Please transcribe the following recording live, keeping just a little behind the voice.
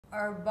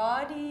Our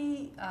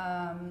body,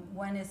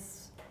 when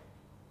it's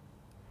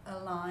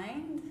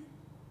aligned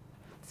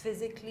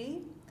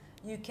physically,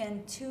 you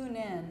can tune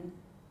in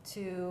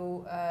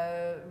to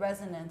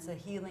resonance, a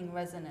healing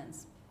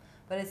resonance.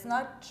 But it's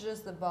not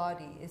just the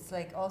body, it's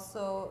like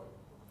also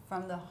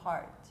from the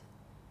heart.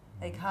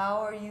 Like, how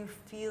are you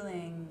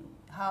feeling?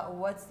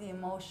 What's the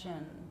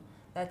emotion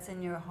that's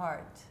in your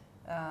heart?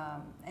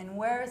 And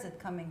where is it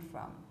coming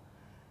from?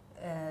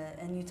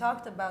 And you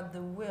talked about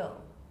the will.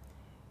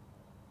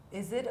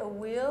 Is it a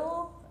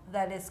will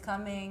that is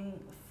coming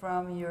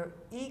from your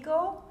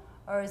ego,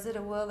 or is it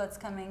a will that's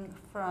coming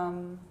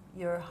from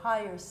your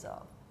higher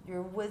self,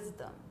 your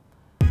wisdom?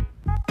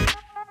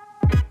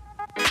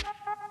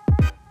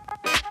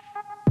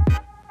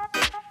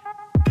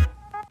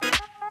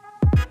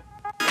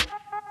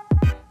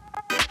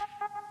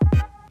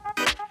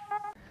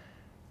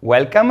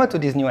 Welcome to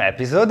this new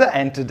episode,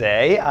 and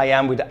today I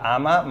am with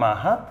Ahma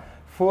Maha,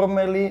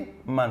 formerly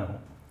Manon.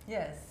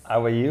 Yes.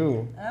 How are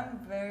you? I'm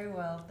very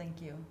well,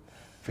 thank you.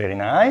 Very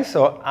nice.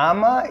 So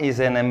Ahma is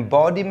an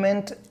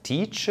embodiment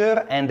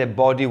teacher and a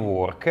body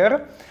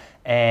worker.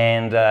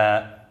 And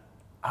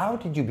how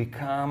did you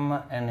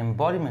become an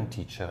embodiment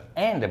teacher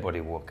and a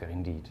body worker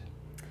indeed?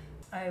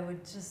 I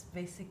would just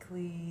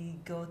basically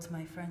go to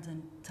my friends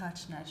and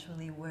touch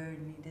naturally where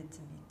it needed to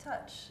be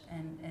touched.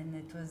 And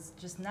it was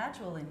just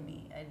natural in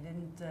me. I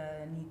didn't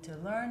need to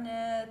learn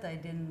it. I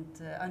didn't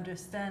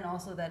understand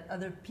also that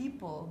other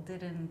people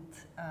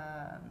didn't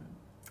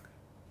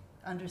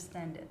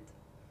understand it.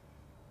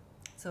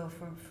 So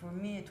for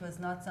me, it was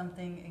not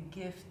something, a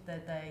gift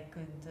that I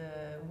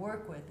could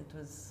work with. It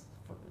was,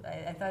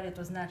 I thought it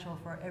was natural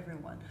for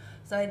everyone.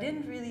 So I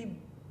didn't really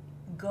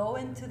go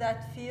into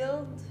that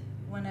field.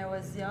 When I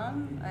was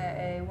young,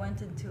 I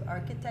went into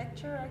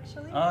architecture,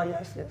 actually. Oh,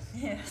 yes, yes.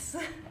 Yes.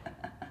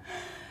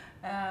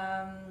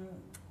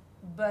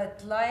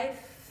 But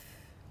life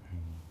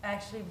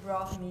actually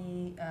brought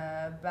me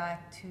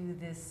back to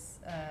this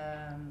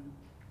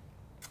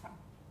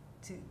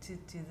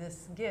to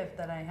this gift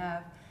that I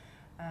have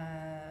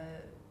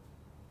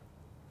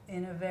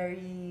in a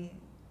very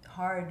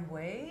hard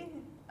way,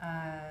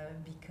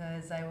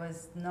 because I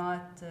was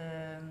not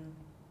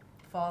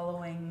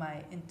following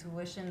my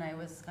intuition. I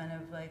was kind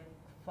of like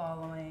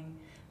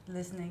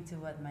listening to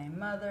what my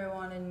mother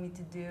wanted me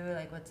to do,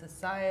 like what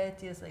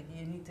society is like,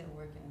 you need to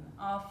work in an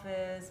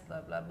office,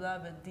 blah, blah, blah.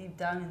 But deep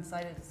down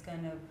inside, it's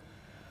kind of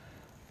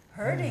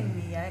hurting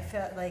me. I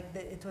felt like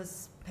it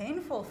was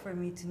painful for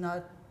me to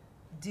not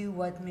do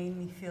what made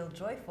me feel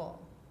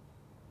joyful.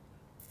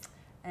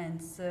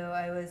 And so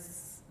I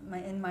was,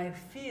 in my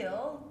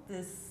field,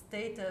 this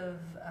state of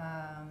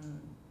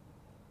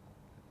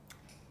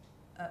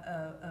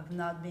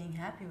not being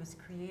happy was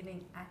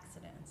creating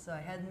accidents. So I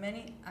had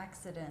many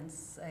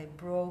accidents. I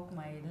broke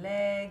my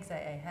legs,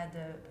 I had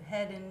a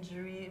head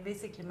injury.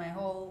 Basically my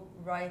whole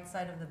right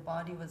side of the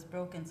body was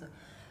broken. So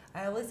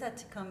I always had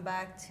to come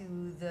back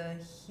to the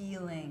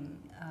healing,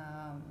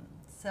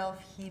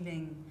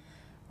 self-healing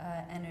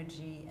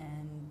energy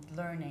and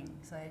learning.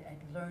 So I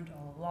learned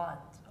a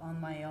lot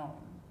on my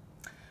own.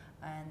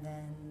 And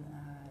then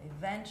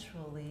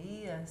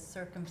eventually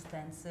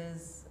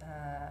circumstances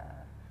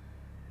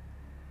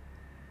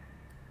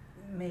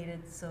made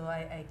it so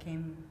I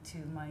came to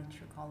my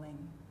true calling.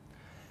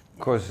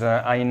 Because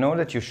I know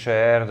that you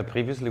shared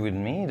previously with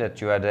me that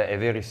you had a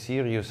very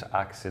serious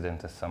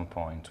accident at some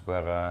point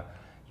where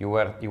you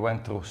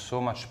went through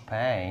so much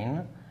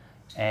pain,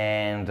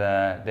 and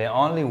the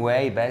only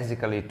way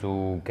basically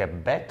to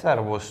get better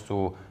was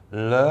to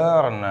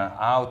learn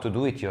how to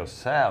do it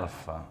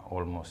yourself,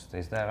 almost.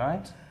 Is that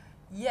right?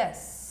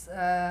 Yes.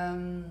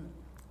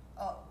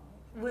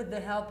 With the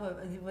help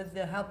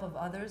of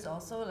others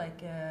also,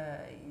 like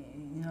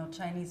you know,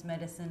 Chinese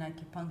medicine,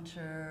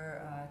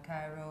 acupuncture,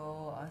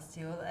 chiro,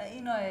 osteo.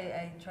 You know,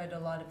 I tried a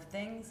lot of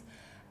things,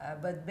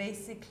 but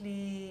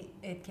basically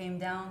it came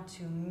down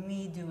to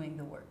me doing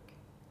the work.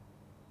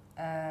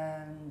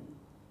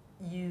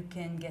 You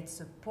can get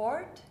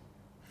support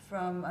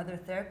from other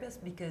therapists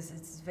because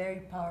it's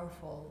very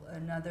powerful.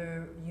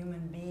 Another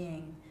human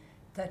being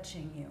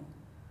touching you,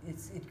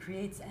 it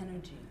creates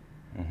energy.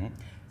 Mm-hmm.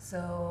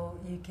 So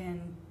you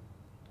can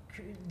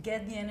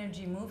get the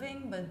energy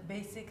moving, but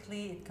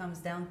basically it comes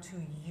down to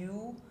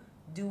you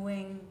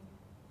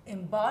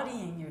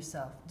embodying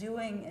yourself,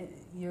 doing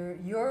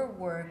your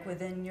work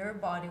within your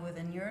body,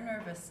 within your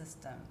nervous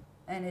system.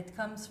 And it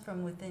comes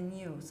from within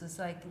you. So it's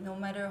like no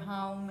matter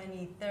how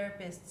many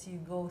therapists you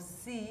go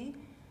see,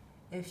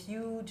 if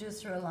you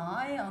just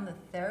rely on the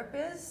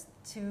therapist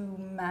to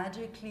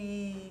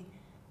magically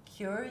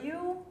cure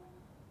you,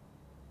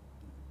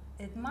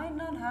 it might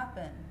not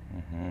happen.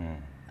 Mm-hmm.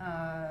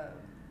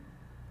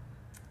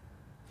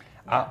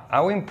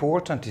 How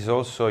important is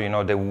also, you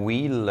know, the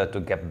will to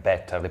get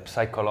better, the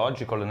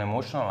psychological and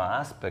emotional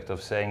aspect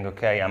of saying,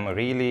 okay, I'm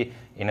really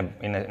in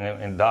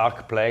a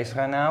dark place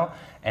right now,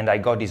 and I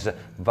got this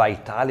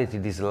vitality,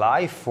 this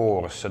life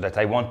force that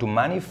I want to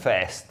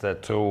manifest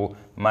through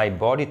my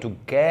body to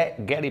get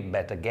it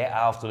better, get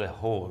out of the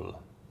hole.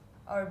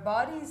 Our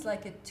body is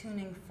like a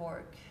tuning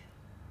fork.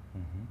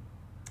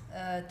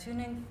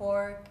 Tuning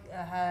fork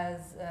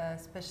has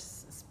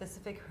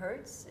specific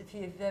hertz. If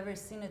you've ever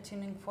seen a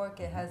tuning fork,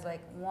 it has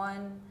like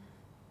one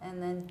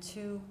and then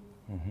two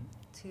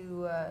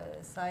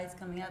sides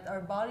coming out.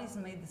 Our body's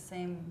made the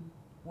same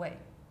way.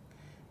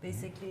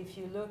 Basically, if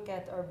you look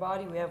at our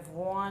body, we have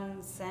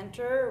one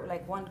center,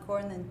 like one core,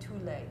 and then two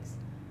legs.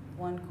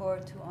 One core,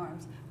 two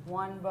arms.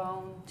 One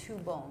bone, two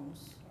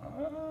bones.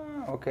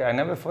 Ah, okay, I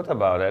never thought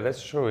about that.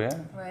 That's true, yeah.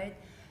 Right?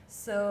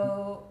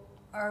 So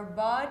our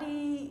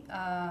body,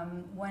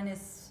 when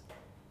it's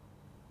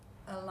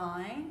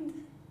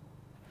aligned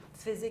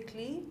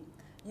physically,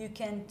 you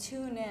can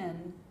tune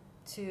in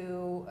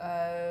to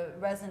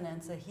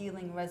resonance, a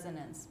healing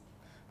resonance.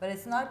 But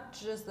it's not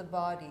just the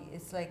body,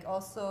 it's like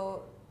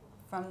also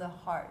from the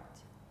heart.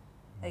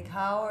 Like,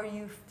 how are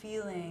you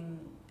feeling?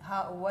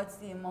 What's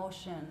the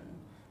emotion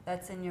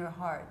that's in your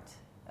heart?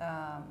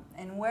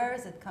 And where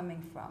is it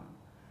coming from?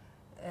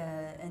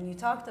 And you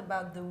talked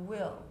about the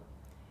will.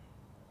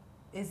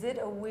 Is it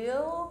a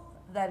will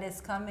that is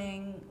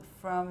coming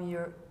from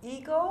your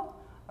ego,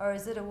 or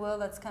is it a will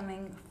that's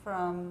coming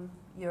from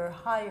your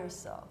higher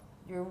self,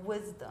 your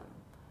wisdom,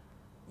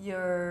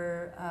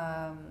 your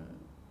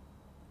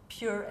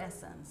pure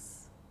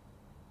essence?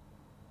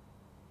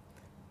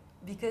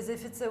 Because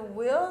if it's a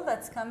will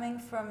that's coming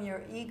from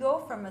your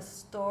ego, from a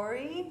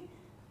story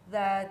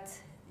that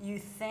you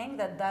think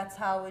that that's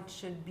how it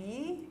should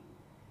be,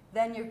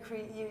 then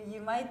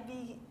you might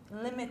be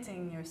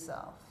limiting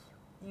yourself.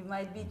 You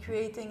might be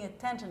creating a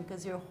tension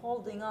because you're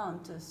holding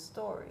on to a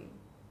story.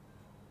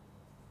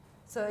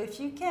 So if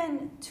you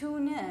can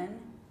tune in,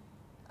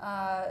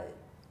 I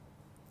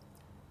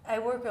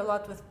work a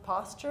lot with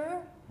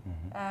posture.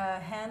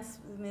 Hence,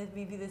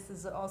 maybe this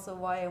is also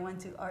why I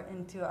went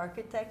into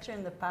architecture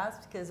in the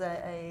past, because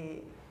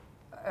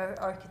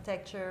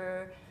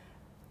architecture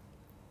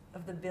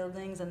of the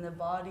buildings and the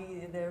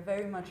body, they're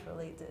very much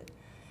related.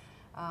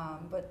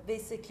 But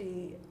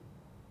basically,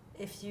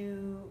 if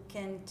you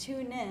can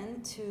tune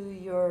in to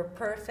your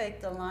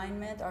perfect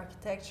alignment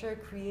architecture,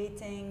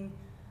 creating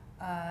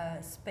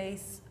a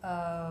space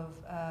of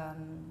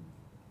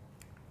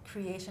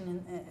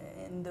creation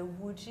in the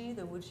Wuji.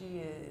 The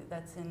Wuji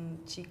that's in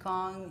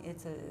qigong,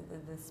 it's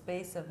the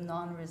space of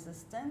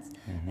non-resistance,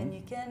 and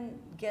you can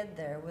get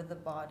there with the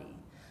body.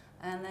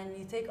 And then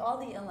you take all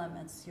the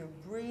elements, your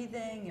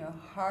breathing, your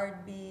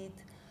heartbeat,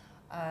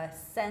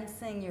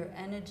 sensing your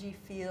energy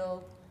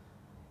field,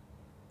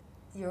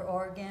 your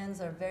organs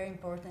are very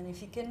important.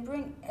 If you can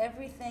bring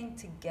everything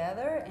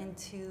together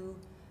into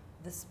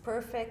this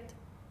perfect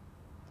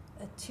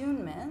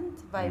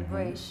attunement,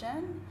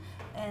 vibration,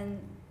 and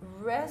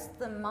rest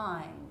the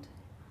mind,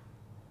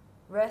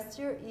 rest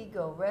your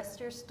ego, rest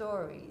your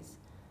stories.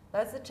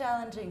 That's the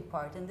challenging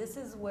part, and this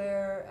is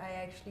where I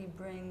actually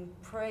bring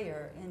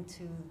prayer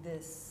into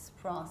this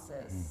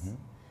process.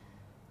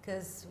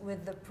 Because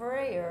with the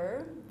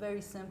prayer,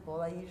 very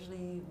simple, I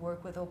usually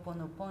work with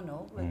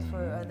Ho'oponopono, but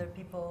for other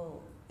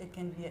people it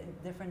can be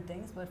different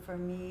things, but for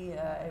me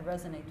I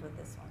resonate with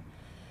this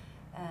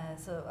one.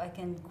 So I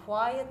can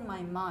quiet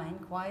my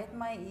mind, quiet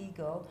my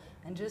ego,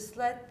 and just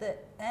let the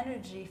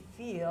energy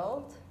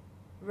field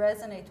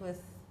resonate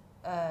with,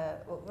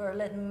 or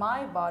let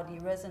my body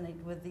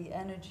resonate with the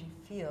energy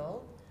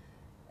field,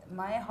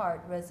 my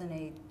heart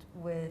resonate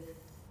with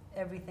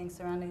everything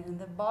surrounding, and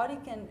the body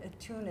can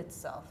attune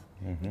itself.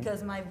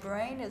 Because my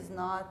brain is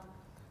not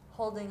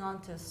holding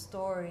on to a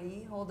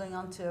story, holding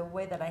on to a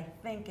way that I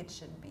think it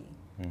should be.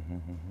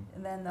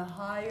 And then the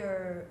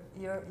higher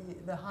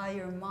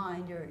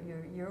mind,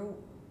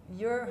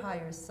 your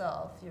higher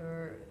self,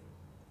 your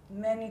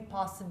many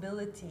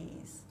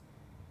possibilities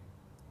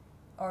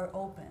are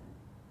open.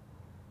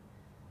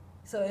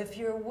 So if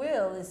your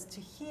will is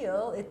to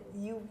heal,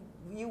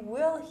 you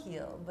will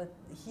heal, but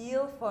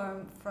heal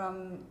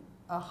from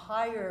a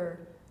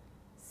higher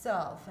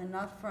self and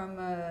not from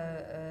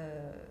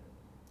a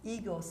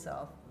ego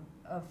self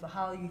of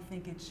how you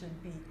think it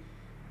should be.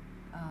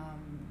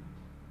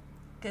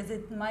 Because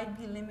it might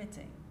be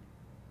limiting.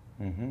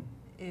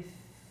 If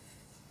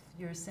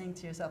you're saying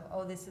to yourself,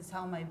 oh, this is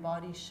how my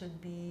body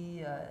should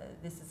be,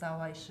 this is how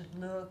I should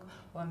look,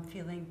 or I'm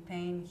feeling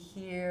pain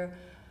here.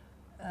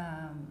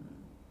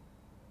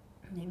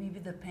 Maybe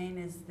the pain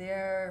is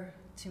there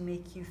to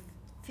make you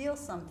feel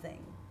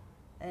something.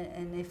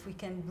 And if we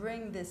can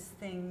bring this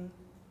thing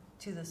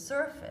to the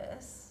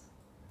surface,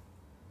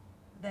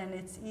 then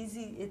it's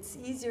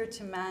easier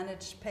to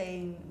manage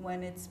pain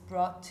when it's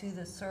brought to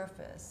the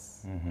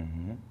surface.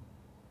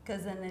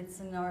 Because then it's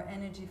in our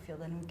energy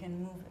field and we can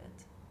move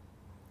it.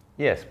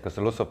 Yes, because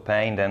a lot of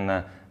pain,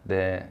 then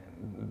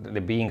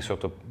the being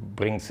sort of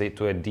brings it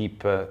to a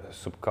deep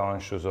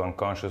subconscious or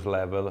unconscious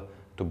level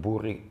to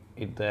bury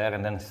it there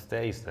and then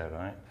stays there,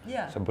 right?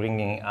 Yeah. So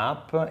bringing it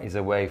up is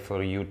a way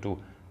for you to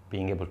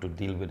being able to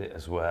deal with it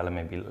as well and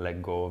maybe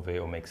let go of it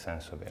or make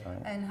sense of it,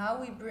 right? And how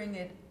we bring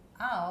it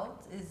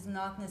out is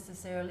not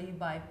necessarily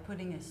by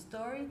putting a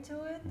story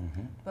to it,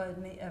 but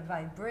a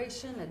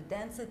vibration, a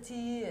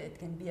density, it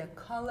can be a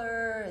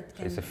color, it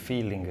can so it's a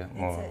feeling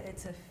more.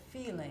 It's a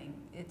feeling,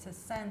 it's a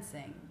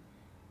sensing.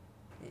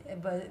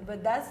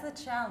 But that's the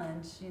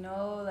challenge, you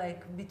know,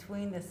 like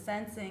between the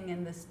sensing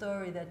and the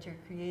story that you're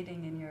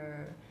creating in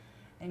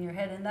your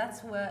head, and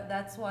that's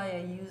why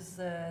I use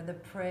the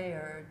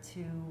prayer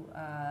to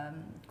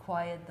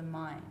quiet the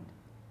mind.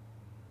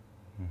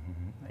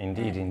 Mm-hmm.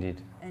 Indeed,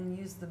 indeed. And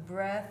use the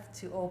breath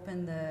to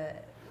open the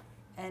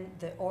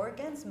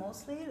organs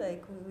mostly.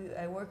 Like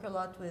I work a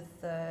lot with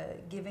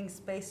giving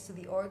space to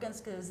the organs,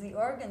 because the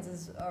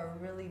organs are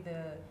really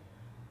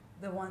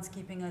the ones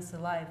keeping us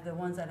alive, the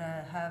ones that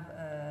have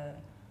a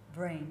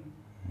brain.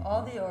 Mm-hmm.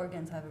 All the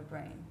organs have a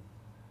brain.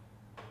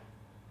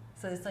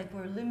 So it's like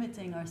we're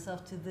limiting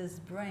ourselves to this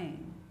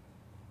brain.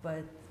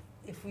 But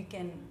if we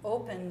can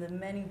open the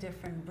many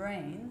different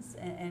brains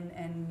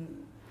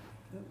and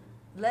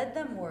let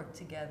them work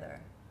together.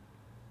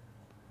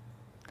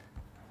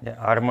 Yeah,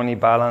 harmony,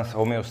 balance,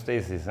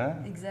 homeostasis. Huh?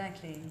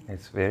 Exactly.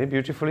 It's very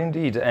beautiful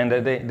indeed. And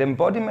the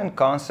embodiment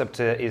concept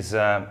is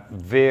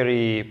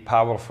very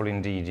powerful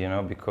indeed, you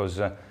know, because,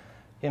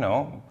 you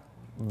know,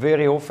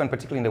 very often,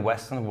 particularly in the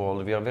Western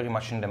world, we are very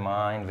much in the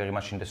mind, very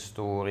much in the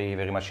story,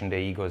 very much in the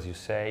ego, as you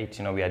say.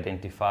 You know, we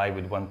identify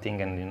with one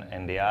thing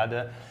and the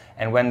other.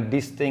 And when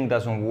this thing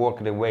doesn't work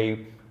the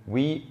way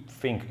we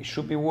think it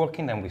should be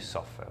working, then we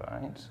suffer,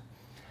 right?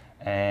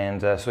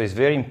 And so it's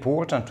very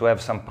important to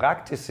have some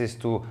practices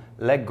to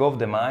let go of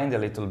the mind a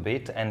little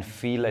bit and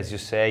feel, as you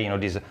say, you know,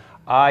 this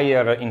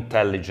higher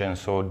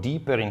intelligence or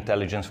deeper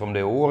intelligence from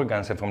the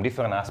organs and from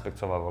different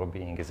aspects of our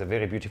being. It's a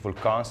very beautiful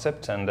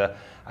concept, and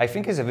I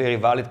think it's a very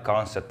valid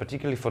concept,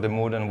 particularly for the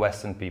modern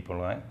Western people,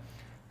 right?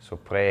 So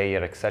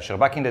prayer, etc.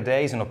 Back in the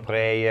days, you know,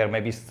 prayer,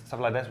 maybe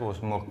stuff like that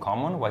was more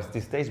common, whilst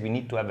these days we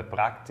need to have a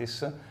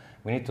practice,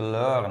 we need to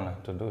learn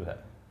to do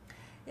that.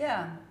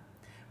 Yeah.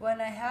 When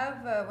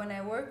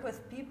I work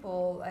with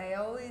people, I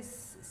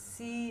always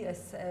see a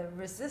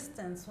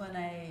resistance when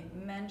I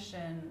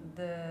mention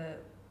the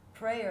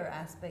prayer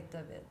aspect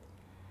of it.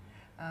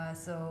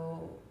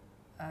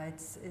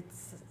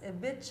 It's a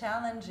bit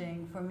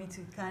challenging for me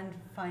to kind of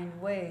find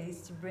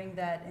ways to bring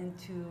that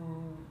into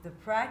the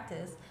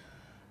practice.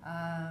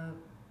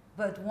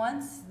 But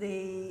once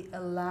they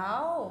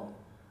allow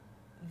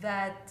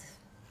that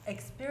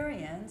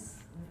experience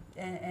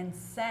and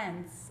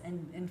sense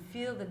and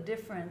feel the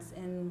difference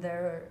in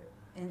their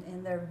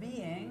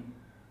being,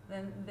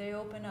 then they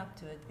open up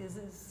to it, because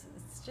it's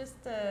just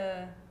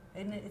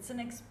it's an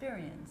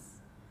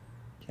experience.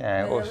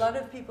 Yeah, a lot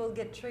of people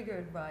get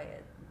triggered by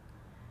it,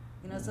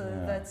 you know. So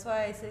that's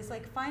why I say it's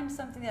like find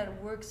something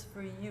that works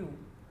for you,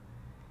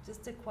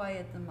 just to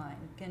quiet the mind.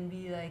 It can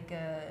be like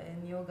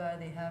in yoga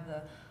they have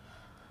the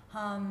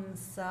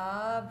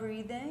Ham-sa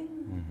breathing.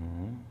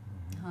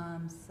 Mm-hmm.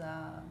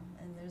 Ham-sa.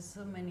 And there's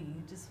so many,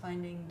 just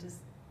finding just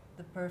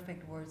the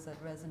perfect words that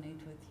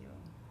resonate with you.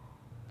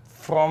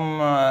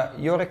 From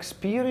your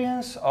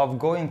experience of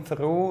going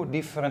through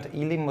different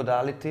healing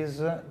modalities,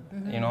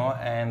 you know,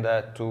 and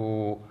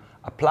to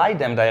apply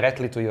them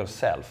directly to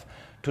yourself,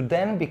 to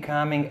then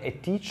becoming a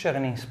teacher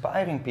and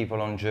inspiring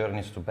people on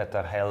journeys to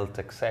better health,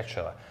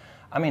 etc.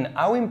 I mean,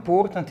 how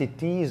important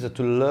it is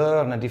to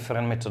learn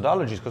different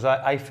methodologies, because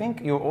I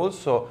think you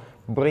also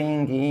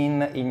bring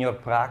in your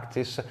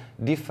practice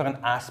different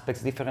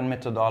aspects, different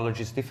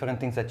methodologies, different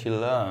things that you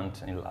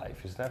learned in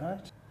life. Is that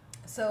right?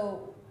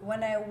 So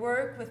when I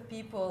work with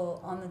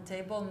people on the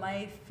table,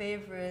 my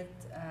favorite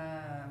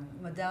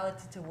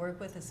modality to work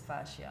with is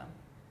fascia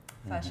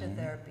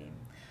therapy.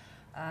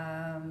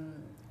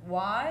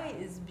 Why?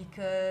 Is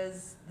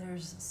because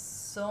there's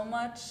so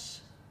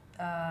much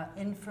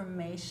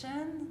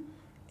information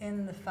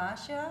in the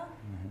fascia.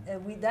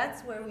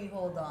 That's where we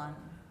hold on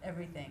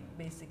everything,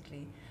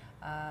 basically.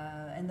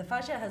 And the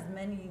fascia has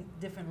many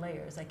different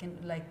layers.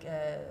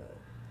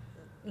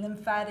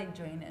 Lymphatic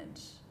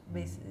drainage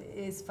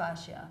is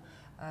fascia.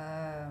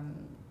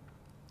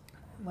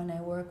 When I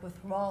work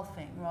with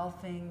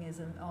Rolfing is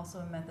also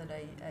a method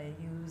I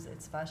use.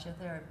 It's fascia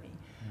therapy.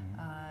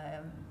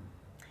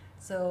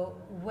 So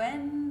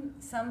when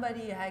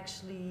somebody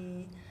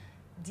actually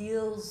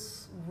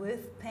deals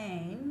with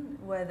pain,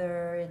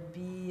 whether it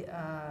be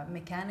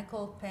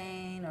mechanical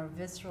pain or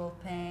visceral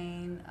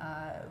pain,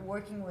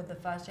 working with the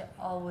fascia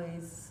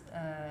always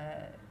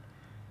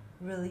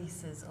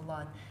releases a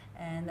lot.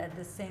 And at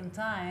the same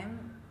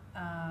time,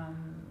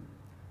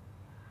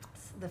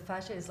 the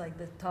fascia is like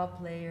the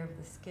top layer of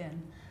the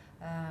skin.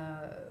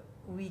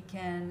 We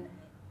can,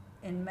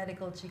 in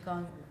medical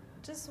qigong,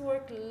 just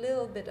work a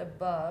little bit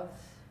above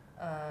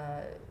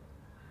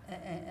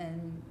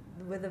and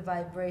with the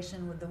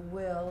vibration, with the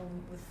will,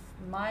 with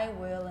my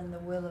will and the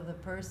will of the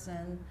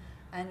person,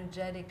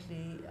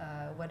 energetically,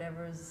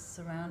 whatever is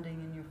surrounding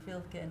in your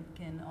field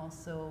can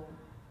also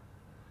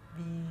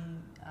be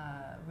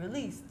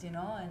released, you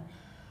know, and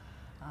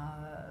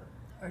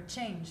or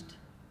changed.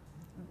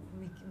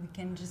 We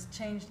can just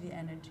change the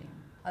energy.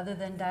 Other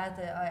than that,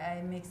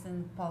 I mix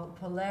in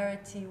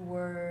polarity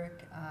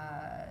work,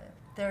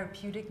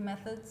 therapeutic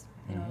methods,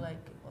 you know, like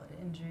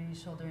injury,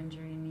 shoulder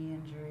injury, knee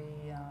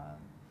injury,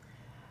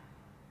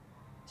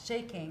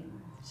 shaking.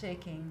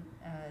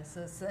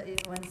 So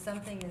when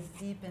something is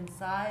deep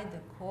inside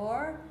the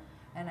core,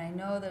 and I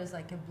know there's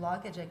like a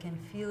blockage, I can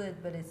feel it,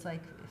 but it's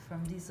like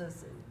from these,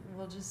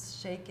 we'll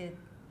just shake it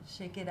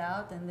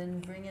out and then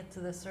bring it to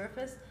the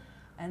surface,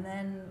 and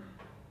then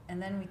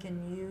we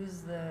can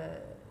use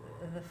the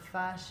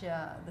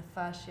fascia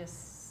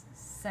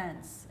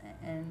sense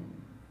and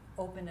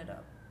open it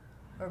up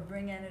or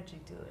bring energy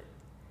to it.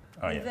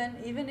 Oh, yeah.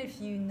 Even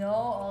if you know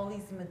all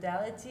these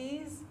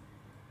modalities,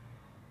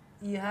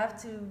 you have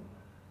to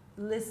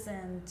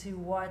listen to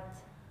what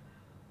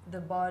the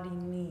body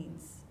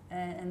needs,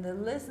 and the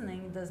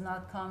listening does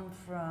not come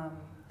from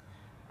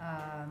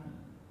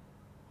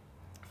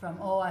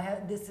oh,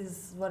 this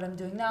is what I'm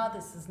doing now,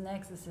 this is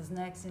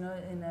next, you know,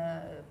 in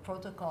a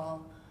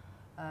protocol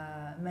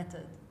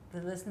method.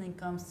 The listening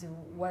comes to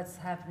what's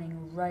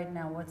happening right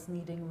now, what's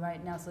needing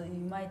right now. So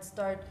you might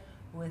start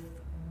with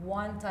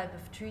one type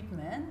of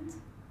treatment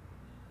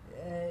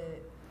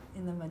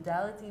in the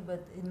modality,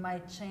 but it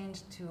might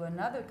change to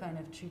another kind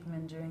of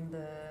treatment during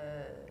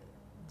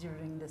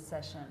the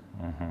session.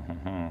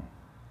 Mm-hmm.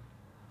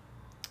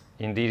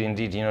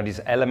 Indeed, you know, this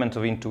element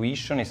of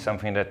intuition is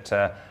something that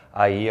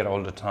I hear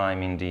all the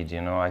time, indeed,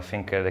 you know. I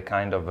think the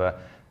kind of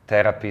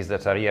therapies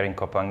that are here in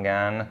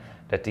Phangan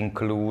that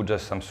include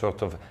some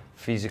sort of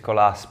physical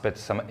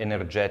aspects, some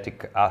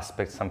energetic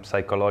aspects, some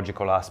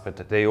psychological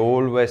aspects, they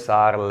always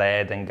are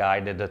led and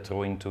guided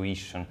through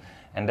intuition.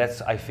 And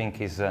that's, I think,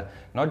 is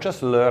not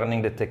just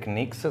learning the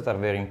techniques that are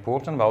very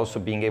important, but also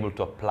being able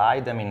to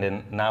apply them in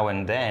the now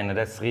and then.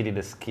 That's really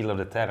the skill of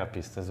the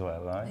therapist as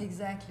well, right?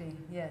 Exactly,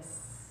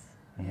 yes.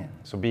 Mm-hmm. Yeah.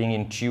 So being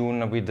in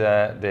tune with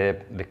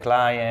the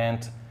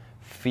client,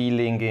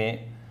 feeling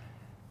it.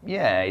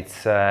 Yeah,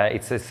 it's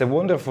a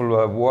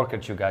wonderful work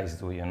that you guys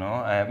do, you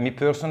know. Me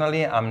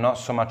personally, I'm not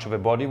so much of a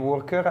body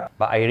worker,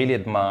 but I really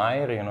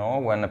admire, you know,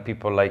 when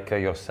people like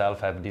yourself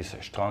have this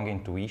strong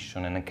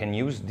intuition and can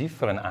use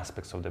different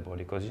aspects of the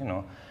body, because, you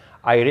know,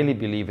 I really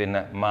believe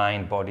in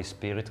mind, body,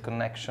 spirit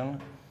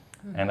connection.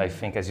 Mm-hmm. And I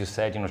think, as you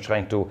said, you know,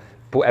 trying to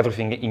put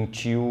everything in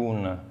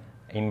tune,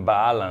 in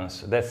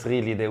balance, that's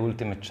really the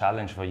ultimate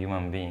challenge for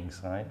human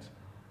beings, right?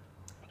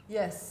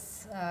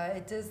 Yes,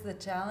 it is the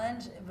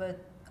challenge, but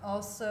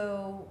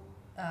also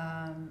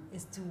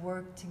is to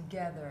work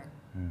together.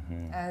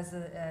 Mm-hmm. As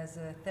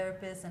a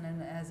therapist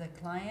and as a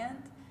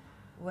client.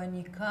 When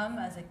you come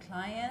as a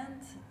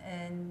client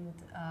and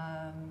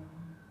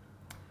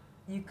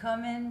you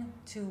come in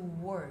to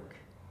work,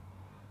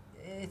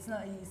 it's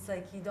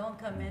like you don't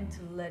come in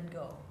to let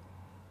go.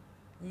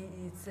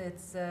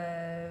 It's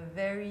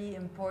very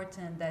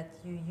important that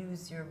you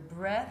use your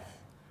breath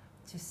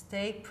to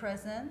stay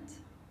present,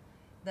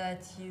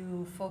 that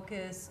you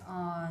focus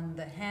on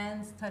the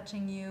hands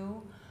touching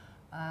you.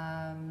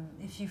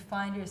 If you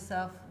find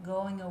yourself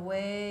going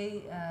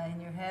away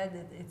in your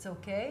head, it's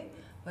okay,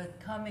 but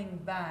coming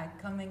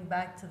back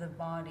to the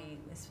body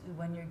is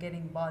when you're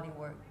getting body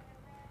work.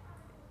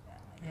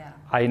 Yeah.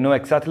 I know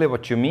exactly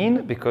what you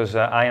mean, because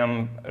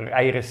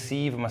I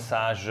receive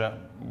massage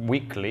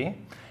weekly,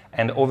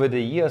 and over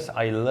the years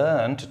I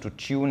learned to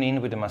tune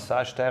in with the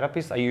massage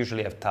therapist. I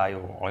usually have Thai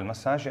or oil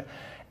massage.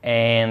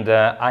 And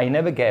I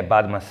never get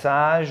bad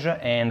massage,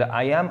 and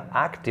I am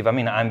active. I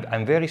mean,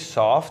 I'm very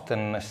soft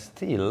and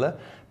still,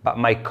 but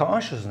my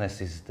consciousness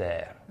is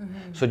there.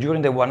 Mm-hmm. So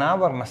during the 1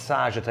 hour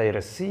massage that I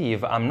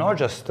receive, I'm not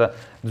just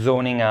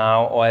zoning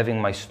out or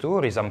having my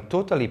stories. I'm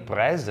totally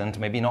present,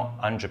 maybe not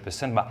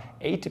 100%, but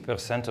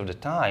 80% of the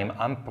time,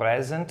 I'm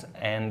present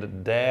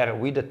and there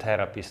with the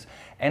therapist.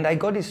 And I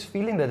got this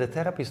feeling that the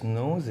therapist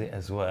knows it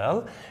as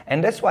well.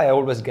 And that's why I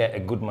always get a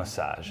good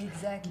massage.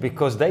 Exactly.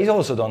 Because they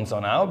also don't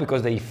zone out,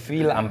 because they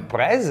feel I'm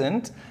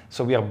present.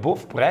 So we are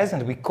both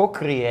present. We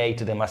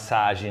co-create the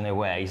massage in a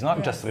way. It's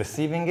not just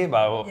receiving it,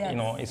 but you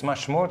know, it's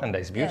much more than that.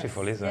 It's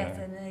beautiful, isn't it? Yes,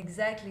 and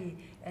exactly.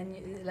 And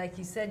like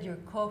you said, you're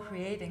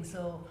co-creating.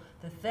 So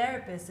the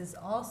therapist is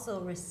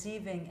also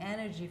receiving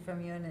energy from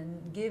you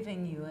and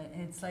giving you.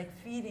 And it's like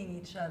feeding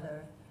each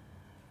other.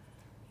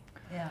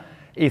 Yeah.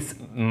 It's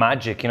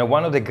magic. You know,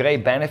 one of the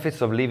great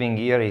benefits of living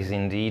here is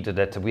indeed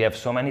that we have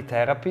so many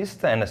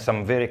therapists and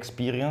some very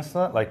experienced,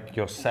 like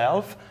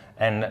yourself,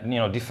 and, you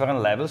know,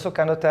 different levels of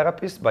kind of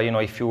therapists. But, you know,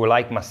 if you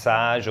like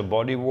massage or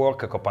body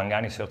work,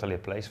 Phangan is certainly a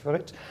place for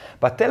it.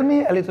 But tell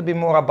me a little bit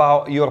more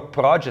about your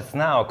projects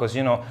now, because,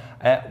 you know,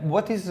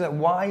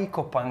 why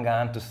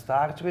Phangan to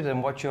start with,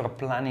 and what you're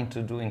planning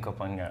to do in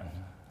Phangan?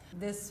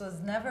 This was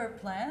never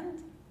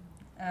planned.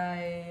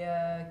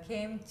 I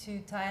came to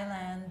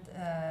Thailand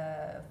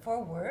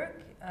for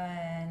work,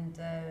 and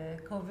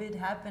COVID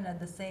happened at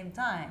the same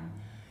time.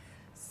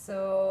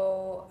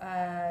 So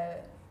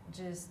I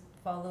just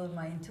followed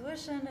my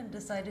intuition and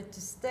decided to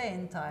stay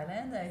in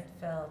Thailand. I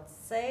felt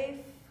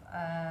safe,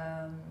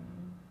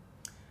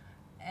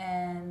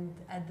 and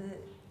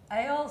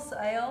I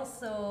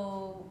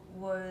also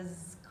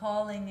was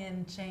calling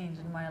in change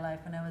in my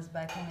life when I was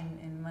back home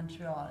in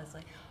Montreal. It's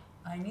like,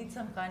 I need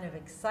some kind of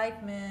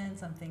excitement,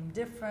 something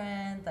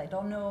different. I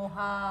don't know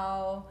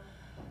how,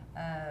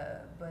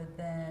 but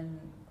then,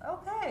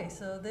 okay,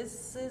 so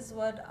this is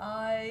what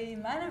I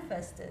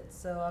manifested.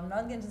 So I'm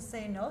not going to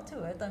say no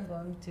to it. I'm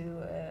going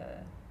to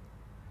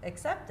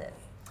accept it.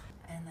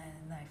 And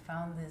then I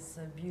found this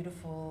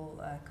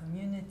beautiful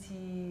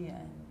community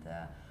and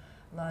a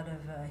lot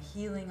of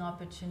healing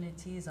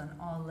opportunities on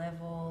all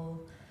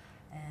levels.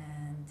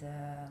 And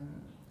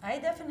I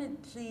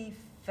definitely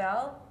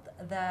felt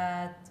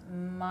that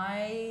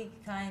my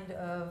kind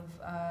of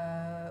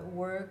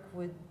work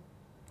would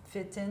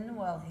fit in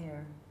well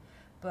here.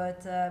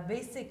 But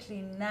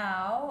basically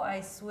now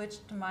I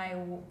switched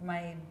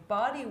my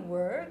body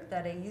work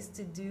that I used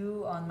to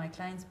do on my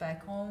clients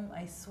back home,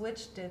 I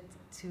switched it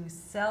to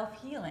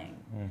self-healing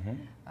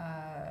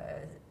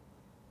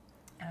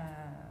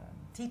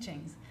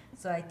teachings.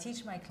 So I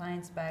teach my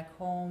clients back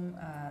home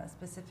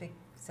specific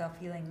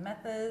self-healing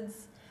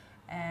methods.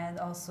 And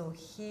also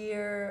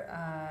here,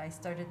 I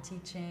started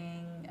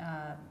teaching,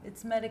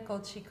 it's medical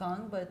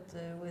qigong, but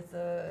with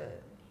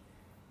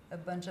a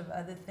bunch of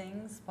other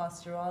things,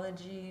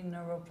 posturology,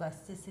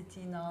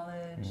 neuro-plasticity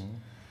knowledge.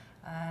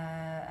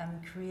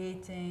 I'm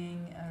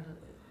creating a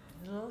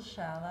little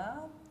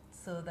shala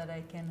so that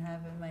I can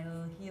have my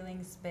little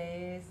healing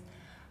space.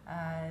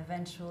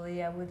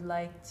 Eventually, I would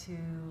like to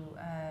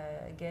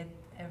get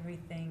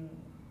everything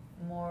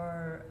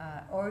more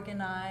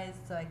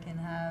organized so I can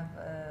have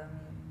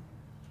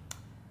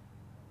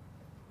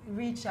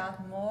reach out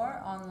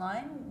more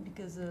online,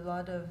 because a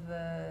lot of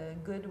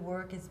good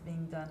work is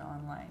being done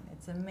online.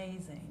 It's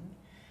amazing.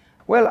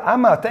 Well,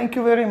 Ahma, thank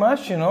you very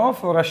much,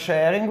 for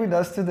sharing with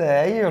us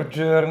today your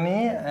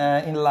journey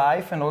in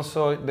life, and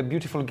also the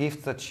beautiful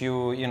gifts that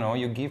you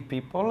give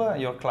people,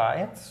 your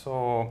clients.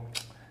 So,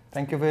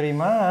 thank you very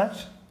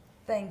much.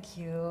 Thank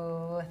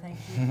you. Thank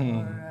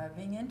you for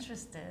being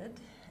interested,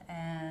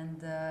 and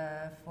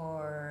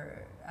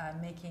for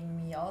making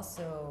me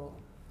also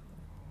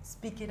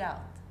speak it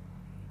out.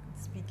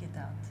 Speak it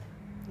out.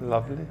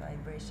 Lovely. The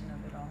vibration of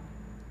it all.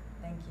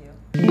 Thank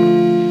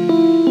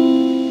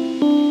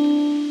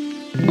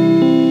you.